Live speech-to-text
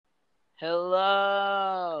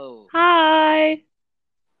Hello. Hi,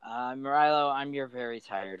 I'm Milo. I'm your very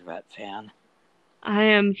tired vet fan. I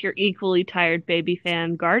am your equally tired baby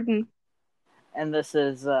fan, Garden. And this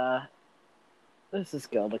is Gilda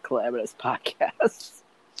Calamitous Podcast.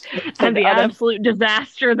 And An, the unof- absolute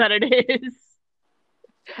disaster that it is.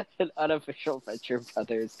 an unofficial Venture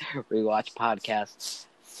Brothers rewatch podcast.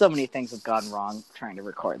 So many things have gone wrong trying to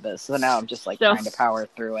record this. So now I'm just like So trying to power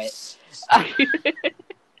through it.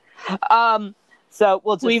 um so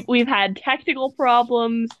we'll just we've had technical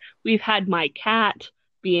problems. We've had my cat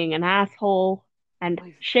being an asshole and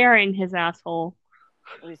we've, sharing his asshole.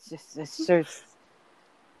 there's been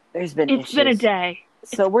It's been a issues. day.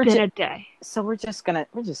 So It's we're been just a day. so we're just gonna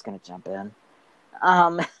jump in.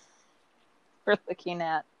 Um we're looking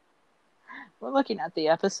at the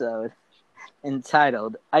episode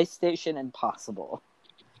entitled Ice Station Impossible.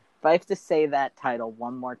 If I have to say that title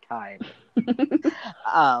one more time,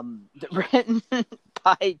 written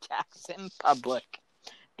by Jackson Public,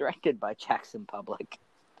 directed by Jackson Public.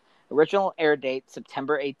 Original air date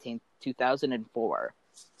September 18th, 2004.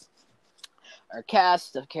 Our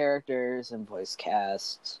cast of characters and voice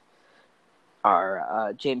cast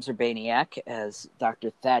are James Urbaniak as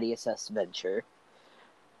Dr. Thaddeus S. Venture,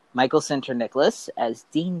 Michael Center Nicholas as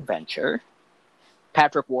Dean Venture,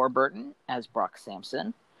 Patrick Warburton as Brock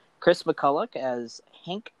Sampson, Chris McCulloch as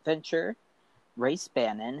Hank Venture, Race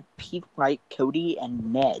Bannon, Pete Wright, Cody,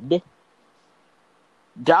 and Ned,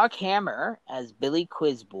 Doc Hammer as Billy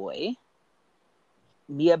Quizboy,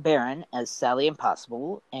 Mia Barron as Sally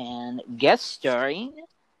Impossible, and guest starring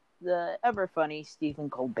the ever funny Stephen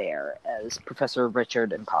Colbert as Professor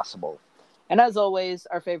Richard Impossible. And as always,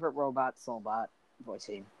 our favorite robot, Soulbot,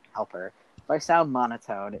 voicing helper. If I sound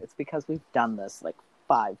monotone, it's because we've done this like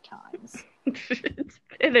 5 times. It's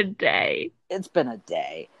been a day. It's been a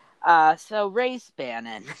day. So Race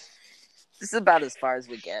Bannon. This is about as far as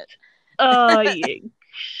we get. Oh, yeah.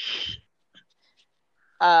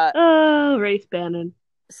 Uh, Oh, Race Bannon.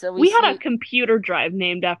 so we We had a see. computer drive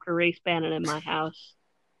named after Race Bannon in my house.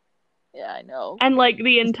 Yeah, I know. And like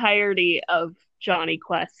the entirety of Johnny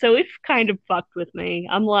Quest. So it kind of fucked with me.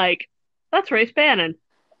 I'm like, that's Race Bannon.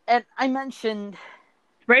 And I mentioned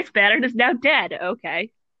Race Bannon is now dead.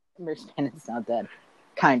 Okay. Race Bannon's not dead.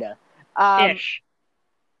 Kinda. Um, Ish.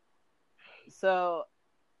 so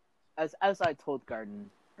as I told Garden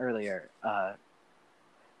earlier,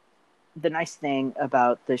 the nice thing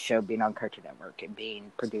about this show being on Cartoon Network and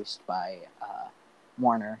being produced by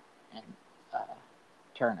Warner and uh,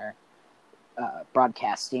 Turner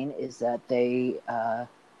Broadcasting is that they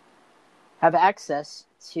have access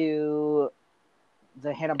to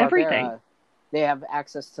the Hanna Everything. Barbera. They have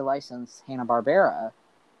access to licensed Hanna Barbera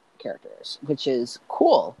characters, which is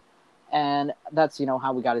cool. And that's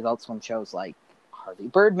how we got Adult Swim shows like Harvey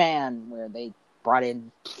Birdman, where they brought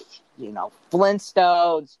in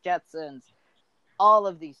Flintstones, Jetsons, all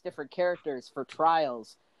of these different characters for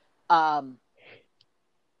trials. And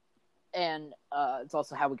it's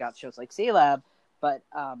also how we got shows like C-Lab, but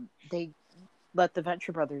they let the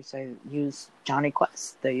Venture Brothers use Johnny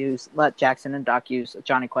Quest. They let Jackson and Doc use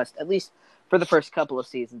Johnny Quest, at least for the first couple of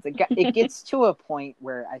seasons. It gets to a point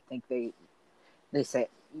where I think they say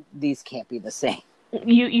these can't be the same.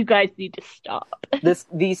 You guys need to stop.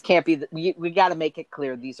 These can't be. We got to make it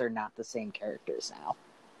clear these are not the same characters now.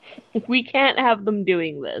 We can't have them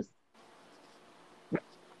doing this.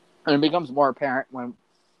 And it becomes more apparent when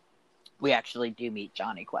we actually do meet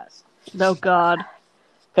Johnny Quest. Oh God.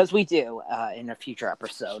 Because we do in a future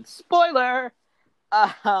episode. Spoiler.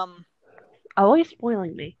 Always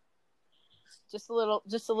spoiling me. Just a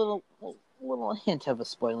little hint of a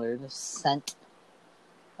spoiler. The scent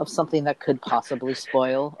of something that could possibly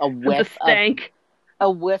spoil. The stank. A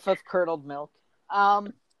whiff of curdled milk. A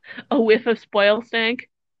whiff of spoil stank.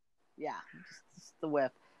 Yeah, just the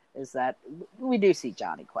whiff is that we do see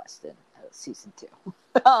Johnny Quest in season 2.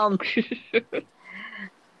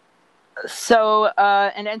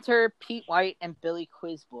 And enter Pete White and Billy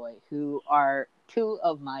Quizboy, who are two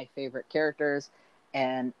of my favorite characters,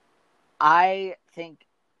 and I think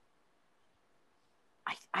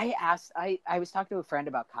I was talking to a friend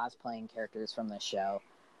about cosplaying characters from this show,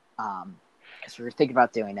 because we were thinking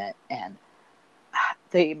about doing it, and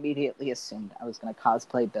they immediately assumed I was going to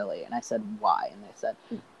cosplay Billy, and I said, why? And they said,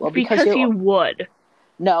 well, because you would.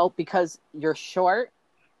 No, because you're short,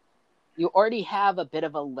 you already have a bit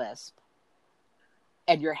of a lisp,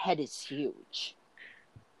 and your head is huge.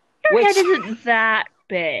 Your head isn't that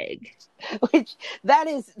big. Which that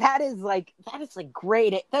is like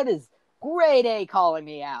grade A. That is grade A calling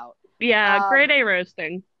me out. Yeah, grade A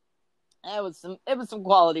roasting. It was some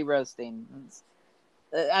quality roasting.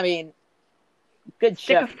 I mean, Good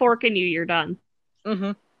Stick a show. fork in you, you're done.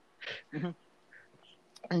 Mm-hmm. Mm-hmm.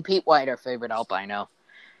 And Pete White, our favorite albino.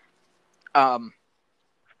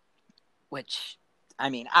 Which, I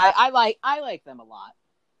mean, I like them a lot.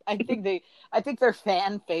 I think they're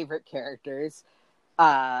fan favorite characters.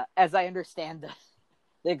 As I understand,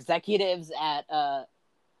 the executives at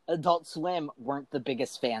Adult Swim weren't the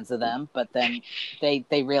biggest fans of them, but then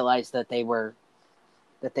they realized that they weren't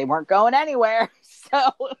going anywhere.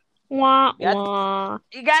 So Wah, you wah.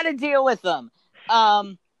 got to deal with them.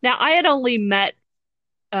 Now, I had only met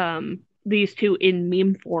these two in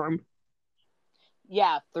meme form.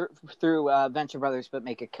 Yeah, through Venture Brothers, but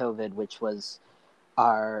make it COVID, which was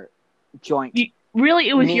our joint Really,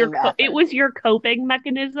 it was meme effort. it was your coping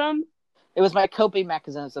mechanism. It was my coping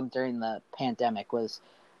mechanism during the pandemic. Was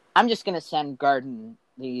I'm just gonna send Garden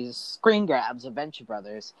these screen grabs of Venture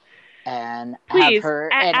Brothers, and Please, have her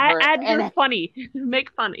add your funny, make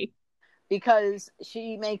funny. Because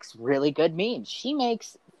she makes really good memes. She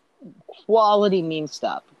makes quality meme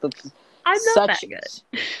stuff. I'm not that good.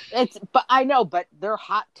 But I know, but they're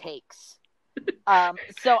hot takes.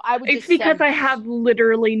 So I would. It's because I have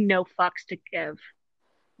literally no fucks to give.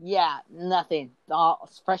 Yeah, nothing. All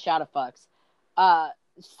fresh out of fucks.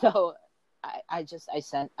 So I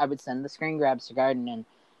would send the screen grabs to Garden, and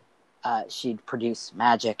she'd produce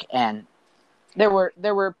magic, and there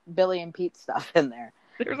were Billy and Pete stuff in there.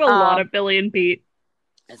 There's a lot of Billy and Pete.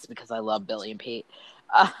 It's because I love Billy and Pete.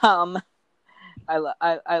 I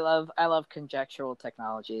love conjectural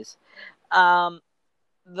technologies.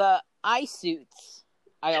 The eye suits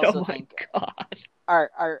I also think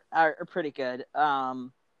are pretty good.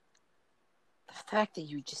 The fact that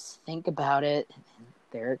you just think about it,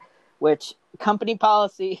 which company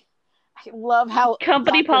policy. I love how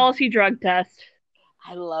policy drug test.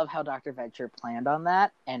 I love how Dr. Venture planned on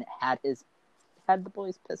that and had the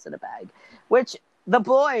boys piss in a bag, which the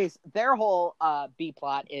boys, their whole B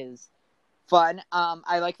plot is fun.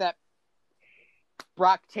 I like that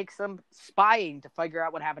Brock takes some spying to figure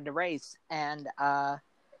out what happened to Race, and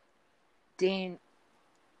Dean,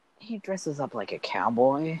 he dresses up like a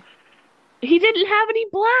cowboy. He didn't have any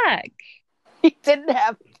black. He didn't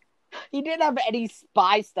have any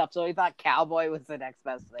spy stuff, so he thought cowboy was the next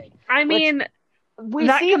best thing. I mean,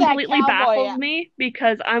 that completely baffles me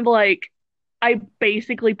because I'm like, I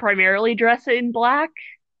basically primarily dress in black.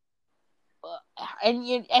 And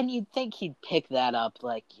you'd think he'd pick that up,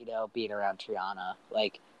 like, being around Triana.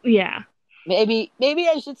 Like, yeah, maybe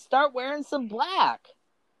I should start wearing some black,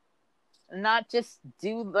 and not just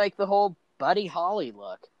do like the whole Buddy Holly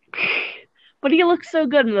look. But he looks so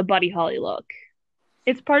good in the Buddy Holly look.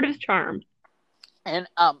 It's part of his charm. And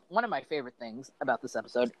one of my favorite things about this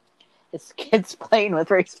episode is kids playing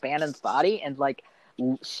with Ray Spannon's body and like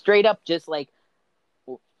straight up just like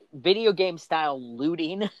video game style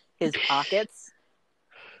looting his pockets.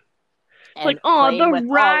 Like, oh, the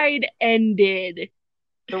ride ended.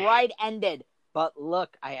 The ride ended. But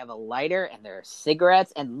look, I have a lighter and there are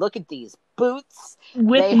cigarettes, and look at these boots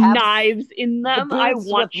with knives in them. I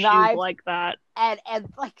want shoes like that. And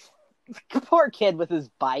like, poor kid with his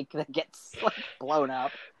bike that gets like blown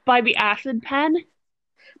up by the acid pen.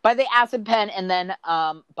 And then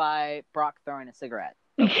by Brock throwing a cigarette.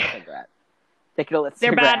 They're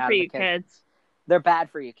bad for you, kids. They're bad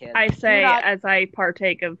for you, kids. I say as I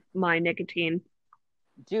partake of my nicotine.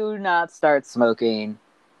 Do not start smoking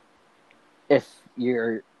if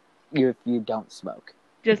you don't smoke.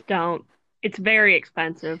 Just don't. It's very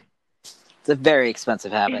expensive. It's a very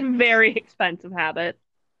expensive habit. Very expensive habit.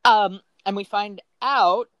 And we find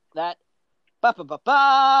out that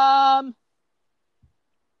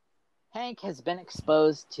Hank has been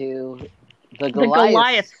exposed to the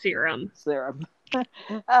Goliath serum.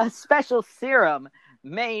 A special serum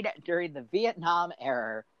made during the Vietnam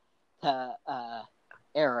era. No,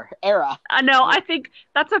 I think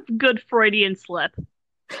that's a good Freudian slip.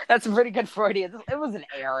 That's a pretty good Freudian. It was an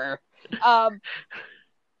error.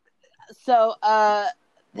 So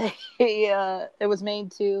it was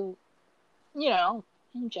made to,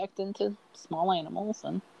 inject into small animals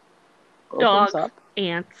and dogs,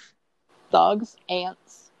 ants,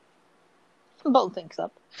 blow things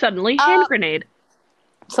up. Suddenly, hand grenade.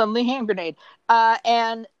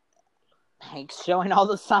 And Hank's showing all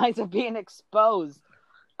the signs of being exposed.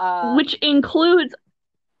 Which includes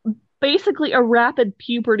basically a rapid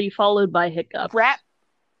puberty followed by hiccups.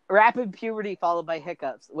 Rapid puberty followed by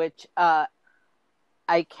hiccups, which I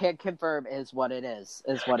can't confirm is what it is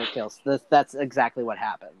what it feels. That's exactly what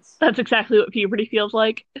happens. That's exactly what puberty feels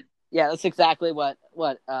like. Yeah, that's exactly what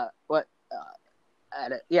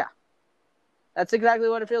yeah. That's exactly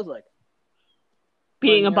what it feels like.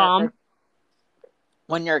 Being a bomb.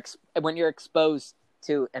 when you're exposed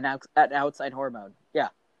to an outside hormone. Yeah,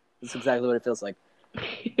 that's exactly what it feels like.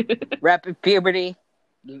 Rapid puberty,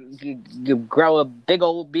 you grow a big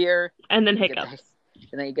old beard, and then hiccups,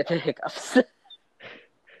 and then you get the hiccups.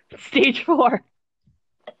 Stage 4.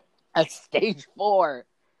 At stage 4.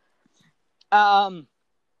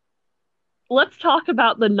 Let's talk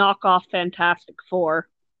about the knockoff Fantastic Four.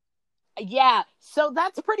 Yeah, so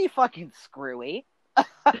that's pretty fucking screwy.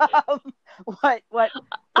 What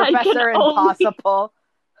Professor Impossible?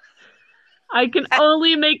 I can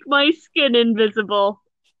only make my skin invisible.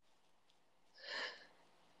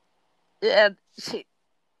 And she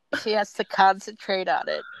has to concentrate on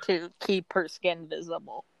it to keep her skin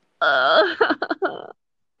visible. And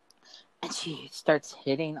she starts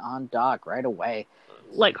hitting on Doc right away.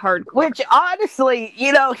 Like hardcore. Which honestly,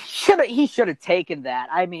 he should have taken that.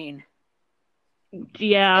 I mean,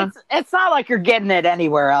 yeah, it's not like you're getting it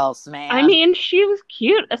anywhere else, man. I mean, she was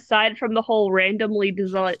cute aside from the whole randomly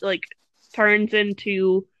design, like turns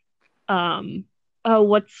into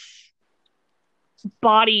what's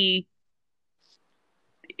body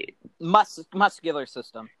muscular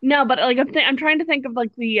system. No, but like I'm trying to think of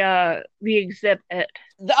like the exhibit.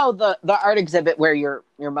 The art exhibit where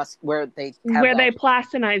where they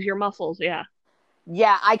plastinize your muscles. Yeah.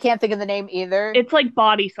 Yeah, I can't think of the name either. It's like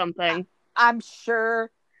body something. I'm sure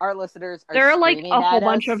our listeners are. There are like a whole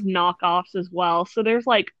bunch of knockoffs as well. So there's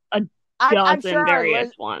like a dozen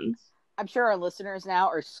various ones. I'm sure our listeners now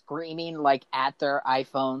are screaming like at their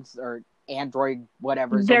iPhones or Android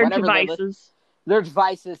whatever. Their devices. Their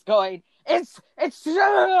devices going, it's like,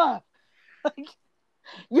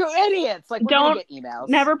 you idiots! Like, we're gonna get emails.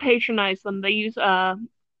 Never patronize them. They use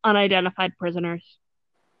unidentified prisoners.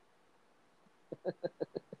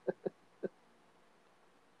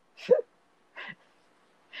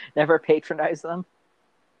 Never patronize them.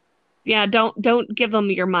 Yeah, don't give them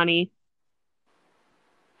your money.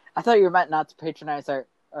 I thought you meant not to patronize our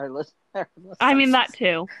listeners. I mean that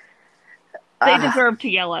too. They deserve to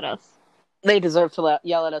yell at us. They deserve to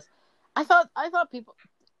yell at us. I thought people,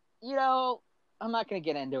 I'm not going to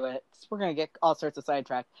get into it. We're going to get all sorts of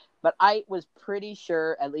sidetracked. But I was pretty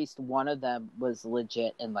sure at least one of them was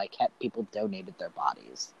legit and like had people donated their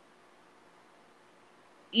bodies.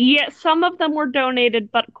 Yeah, some of them were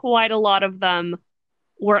donated, but quite a lot of them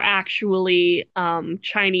were actually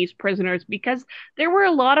Chinese prisoners because there were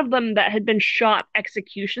a lot of them that had been shot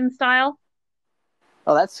execution style.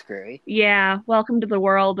 Oh, that's screwy. Yeah, welcome to the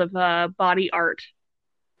world of body art.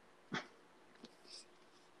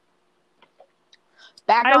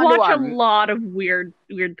 I watch a lot of weird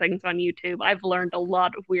things on YouTube. I've learned a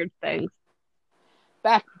lot of weird things.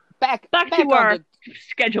 Back to our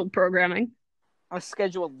scheduled programming. Our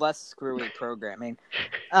scheduled less screwy programming.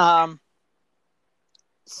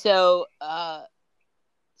 So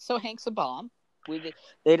Hank's a bomb.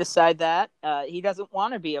 They decide that he doesn't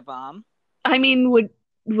want to be a bomb. I mean,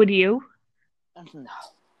 would you? No.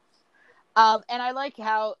 And I like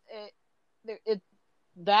how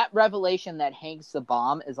that revelation that Hank's the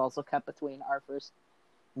bomb is also kept between our first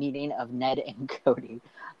meeting of Ned and Cody.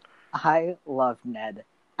 I love Ned.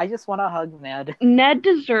 I just want to hug Ned. Ned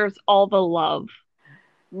deserves all the love.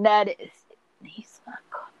 He's a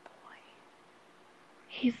good boy.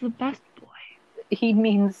 He's the best boy. He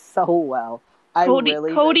means so well.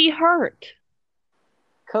 Cody hurt.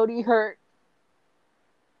 Cody hurt.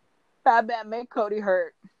 Batman made Cody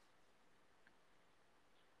hurt.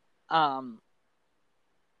 A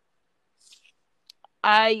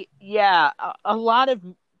lot of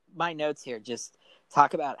my notes here just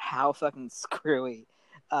talk about how fucking screwy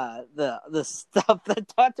the stuff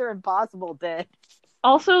that Dr. Impossible did.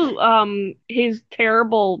 Also, his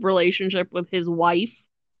terrible relationship with his wife.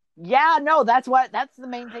 Yeah, no, that's the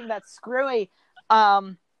main thing that's screwy.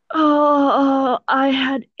 I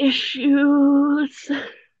had issues.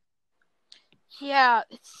 Yeah,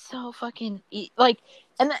 it's so fucking like,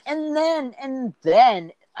 and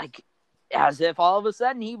then like, as if all of a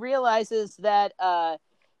sudden he realizes that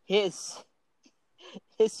his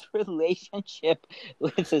relationship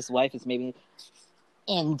with his wife is maybe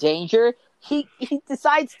in danger. He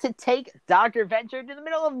decides to take Dr. Venture to the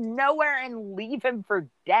middle of nowhere and leave him for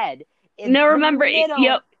dead. No, remember,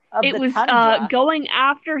 it was going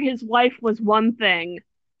after his wife was one thing.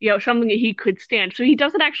 Something that he could stand. So he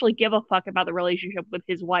doesn't actually give a fuck about the relationship with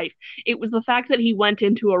his wife. It was the fact that he went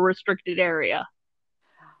into a restricted area.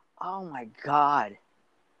 Oh my god.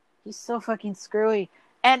 He's so fucking screwy.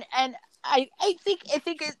 And I think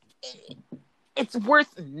it's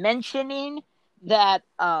worth mentioning that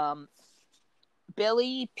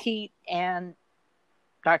Billy, Pete, and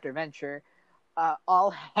Dr. Venture all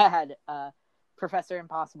had Professor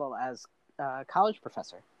Impossible as college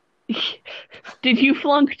professor. Did you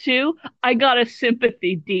flunk too? I got a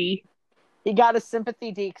sympathy D. He got a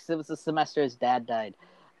sympathy D because it was the semester his dad died.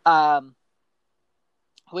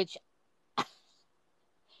 Which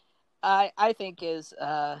I think is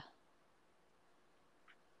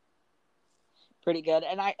pretty good.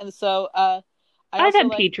 And so I've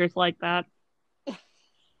had teachers like that.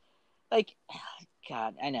 Like,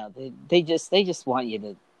 God, I know they just want you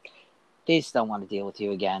to. They just don't want to deal with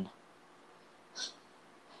you again.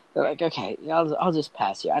 They're like, okay, I'll just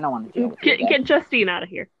pass you. I don't want to deal with you again. Get Justine out of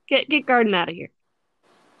here. Get Garden out of here.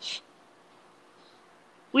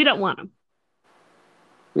 We don't want him.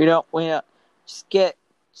 We don't. Just get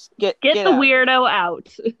the weirdo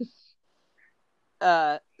out.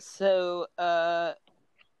 So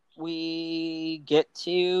we get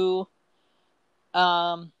to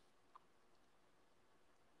God,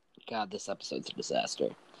 this episode's a disaster.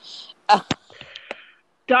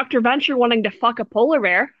 Dr. Venture wanting to fuck a polar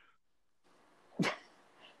bear.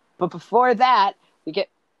 But before that, we get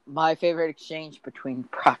my favorite exchange between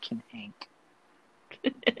Brock and Hank.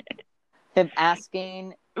 Him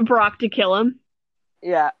asking Brock to kill him.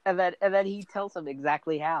 Yeah, and then he tells him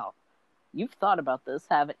exactly how. You've thought about this,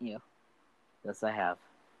 haven't you? Yes, I have.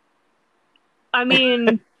 I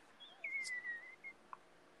mean,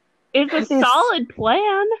 it's a solid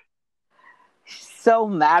plan. So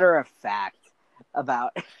matter of fact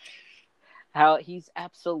about how he's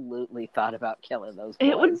absolutely thought about killing those boys.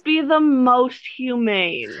 It would be the most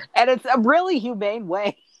humane. And it's a really humane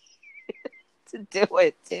way to do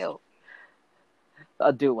it, too.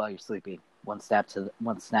 I'll do it while you're sleeping. One snap in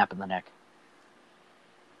the neck.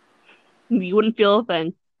 You wouldn't feel a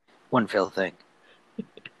thing. Wouldn't feel a thing.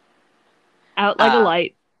 Out like a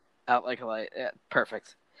light. Out like a light. Yeah,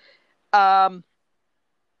 perfect. But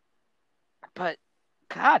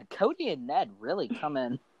God, Cody and Ned really come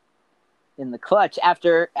in the clutch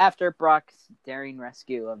after Brock's daring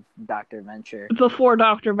rescue of Dr. Venture. Before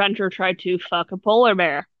Dr. Venture tried to fuck a polar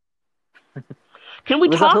bear. Can we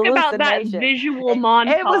talk about that visual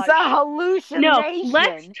montage? It was a hallucination. No,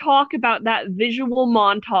 let's talk about that visual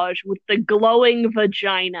montage with the glowing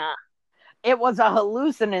vagina. It was a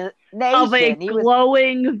hallucination. Of a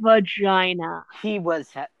glowing vagina. He was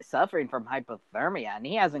suffering from hypothermia, and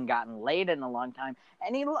he hasn't gotten laid in a long time.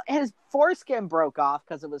 And his foreskin broke off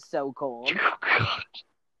because it was so cold. Oh, God.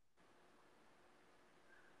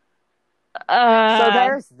 So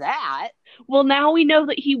there's that. Well, now we know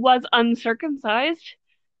that he was uncircumcised.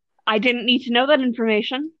 I didn't need to know that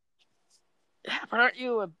information. But aren't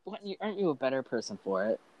you a better person for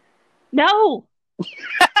it? No.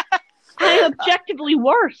 I'm objectively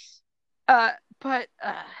worse. But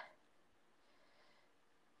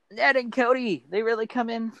Ned and Cody, they really come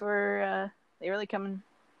in for they really come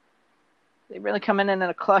in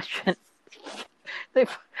a clutch.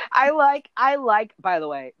 I like, by the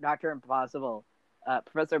way, Dr. Impossible,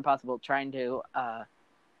 Professor Impossible trying to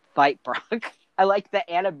fight Brock. I like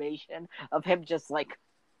the animation of him just like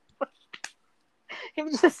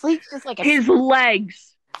he's just like his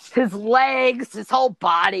legs, his whole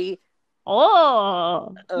body.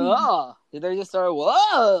 Oh, they're just sort of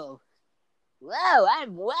whoa,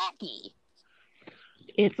 I'm wacky.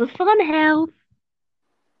 It's a fun house.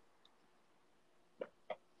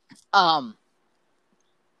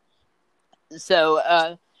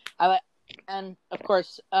 So, and of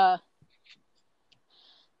course, it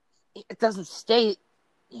doesn't stay,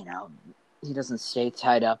 he doesn't stay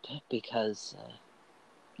tied up because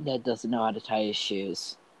Ned doesn't know how to tie his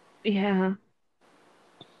shoes. Yeah.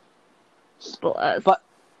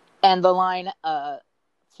 And the line,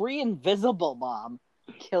 free invisible mom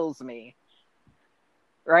kills me.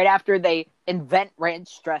 Right after they invent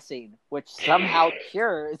ranch dressing, which somehow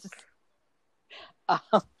cures.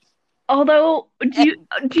 Although, do you?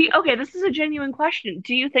 Okay, this is a genuine question.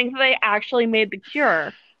 Do you think they actually made the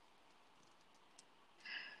cure?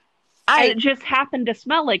 And it just happened to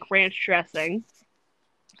smell like ranch dressing.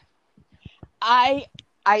 I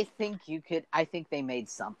think I think they made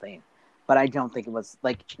something, but I don't think it was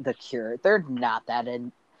like the cure. They're not that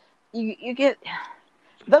in. You get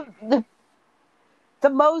the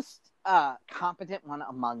most competent one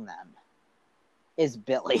among them is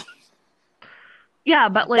Billy. Yeah,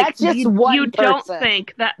 but like that's just you don't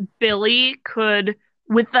think that Billy could,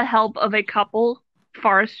 with the help of a couple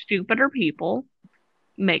far stupider people,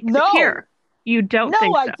 make the cure? You don't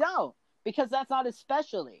think so? No, I don't. Because that's not his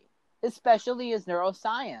specialty. His specialty is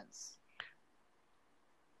neuroscience.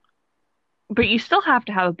 But you still have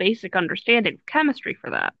to have a basic understanding of chemistry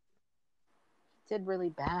for that. did really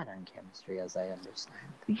bad on chemistry, as I understand.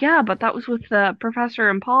 Yeah, but that was with Professor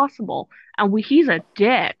Impossible, and he's a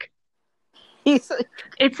dick. It's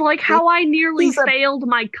like how I nearly failed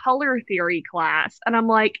my color theory class, and I'm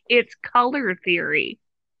like, it's color theory.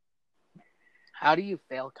 How do you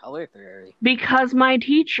fail color theory? Because my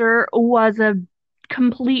teacher was a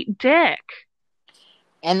complete dick.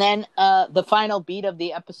 And then the final beat of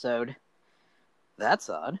the episode. That's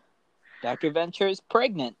odd. Dr. Venture is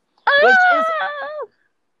pregnant. Which is...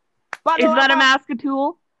 Is that a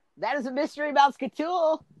Mascatool? That is a mystery about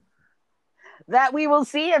Skatool that we will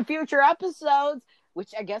see in future episodes,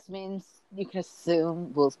 which I guess means you can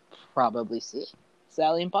assume we'll probably see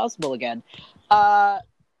Sally Impossible again.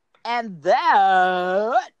 And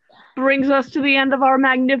that brings us to the end of our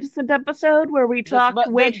magnificent episode where we talked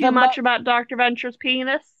way too much about Dr. Venture's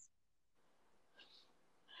penis.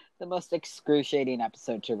 The most excruciating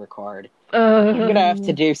episode to record. I'm going to have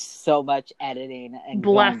to do so much editing and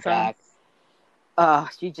going back.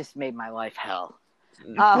 You just made my life hell.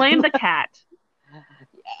 Blame the cat.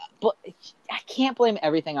 But I can't blame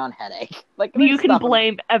everything on Headache. Like you can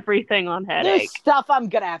blame everything on Headache. There's stuff I'm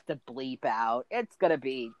going to have to bleep out. It's going to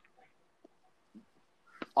be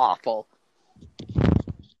awful.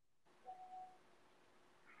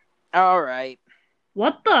 All right.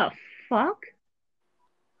 What the fuck?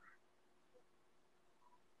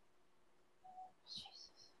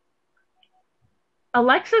 Jesus.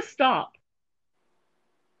 Alexa, stop.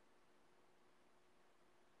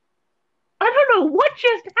 I don't know what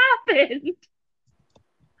just happened.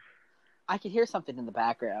 I could hear something in the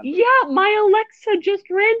background. Yeah, my Alexa just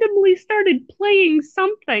randomly started playing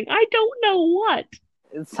something. I don't know what.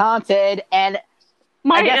 It's haunted, and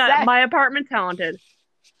my apartment's haunted.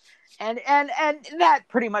 And that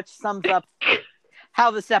pretty much sums up how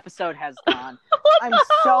this episode has gone. I'm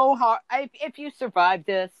so hard. If you survived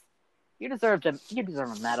this, you deserve a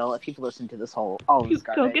medal. If you've listened to this all this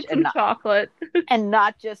garbage, go get some chocolate, and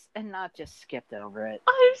not just skipped over it.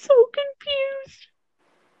 I'm so confused.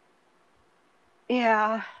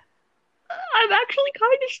 Yeah, I'm actually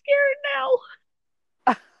kind of scared now.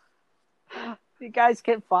 You guys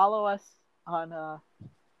can follow us on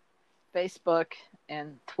Facebook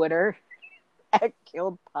and Twitter at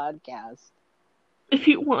Killed Podcast. If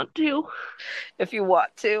you want to.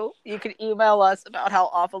 You can email us about how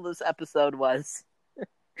awful this episode was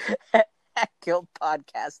at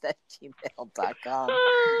killedpodcast@gmail.com.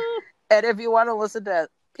 And if you want to listen to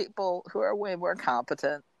people who are way more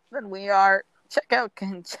competent than we are, check out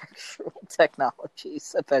Conjectural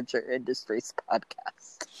Technologies Adventure Industries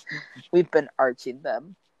podcast. We've been arching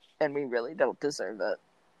them, and we really don't deserve it.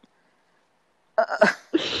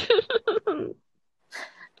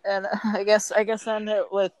 And I guess end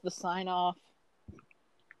it with the sign off.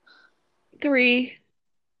 3.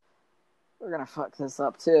 We're gonna fuck this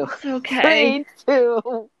up too. It's okay. 3,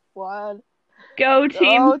 2, 1. Go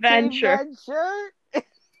Team Venture.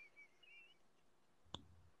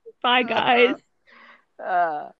 Bye, guys.